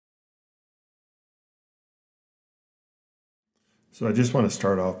So I just want to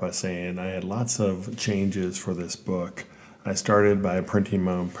start off by saying I had lots of changes for this book. I started by printing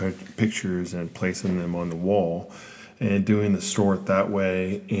my own pictures and placing them on the wall and doing the sort that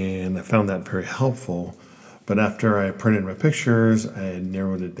way, and I found that very helpful. But after I printed my pictures, I had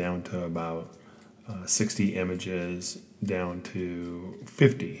narrowed it down to about 60 images down to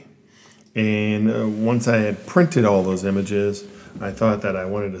 50. And once I had printed all those images, I thought that I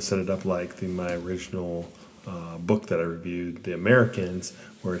wanted to set it up like my original book that I reviewed, The Americans,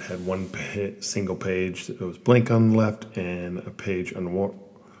 where it had one single page that was blank on the left and a page on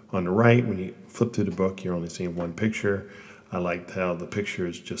the right. When you flip through the book, you're only seeing one picture. I liked how the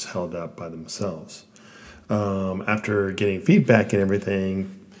pictures just held up by themselves. After getting feedback and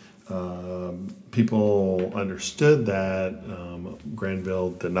everything, people understood that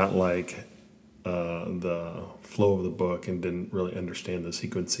Granville did not like the flow of the book and didn't really understand the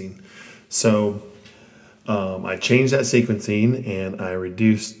sequencing. So I changed that sequencing and I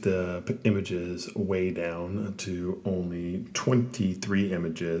reduced the images way down to only 23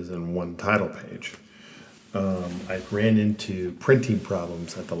 images and one title page. I ran into printing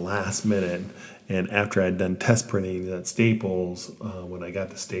problems at the last minute, and after I'd done test printing at Staples, when I got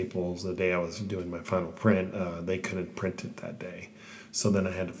to Staples the day I was doing my final print, they couldn't print it that day. So then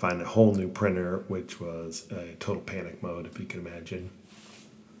I had to find a whole new printer, which was a total panic mode, if you can imagine.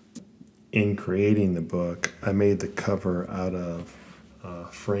 In creating the book, I made the cover out of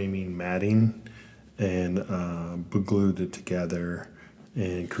framing matting and glued it together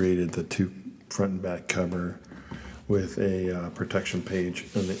and created the two front and back cover with a protection page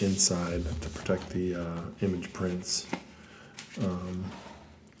on the inside to protect the image prints.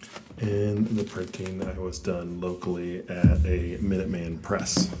 And the printing that was done locally at a Minuteman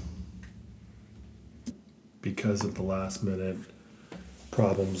press. Because of the last minute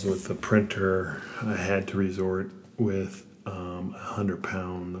problems with the printer, I had to resort with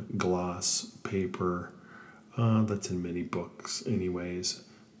 100-pound gloss paper that's in many books anyways.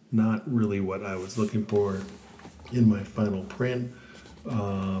 Not really what I was looking for in my final print,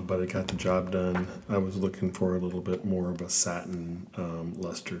 but it got the job done. I was looking for a little bit more of a satin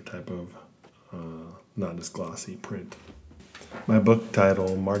luster type of not as glossy print. My book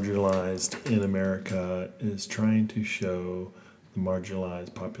title, Marginalized in America, is trying to show the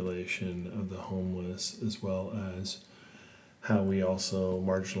marginalized population of the homeless, as well as how we also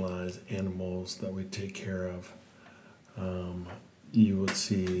marginalize animals that we take care of. You will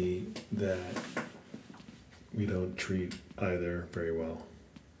see that we don't treat either very well.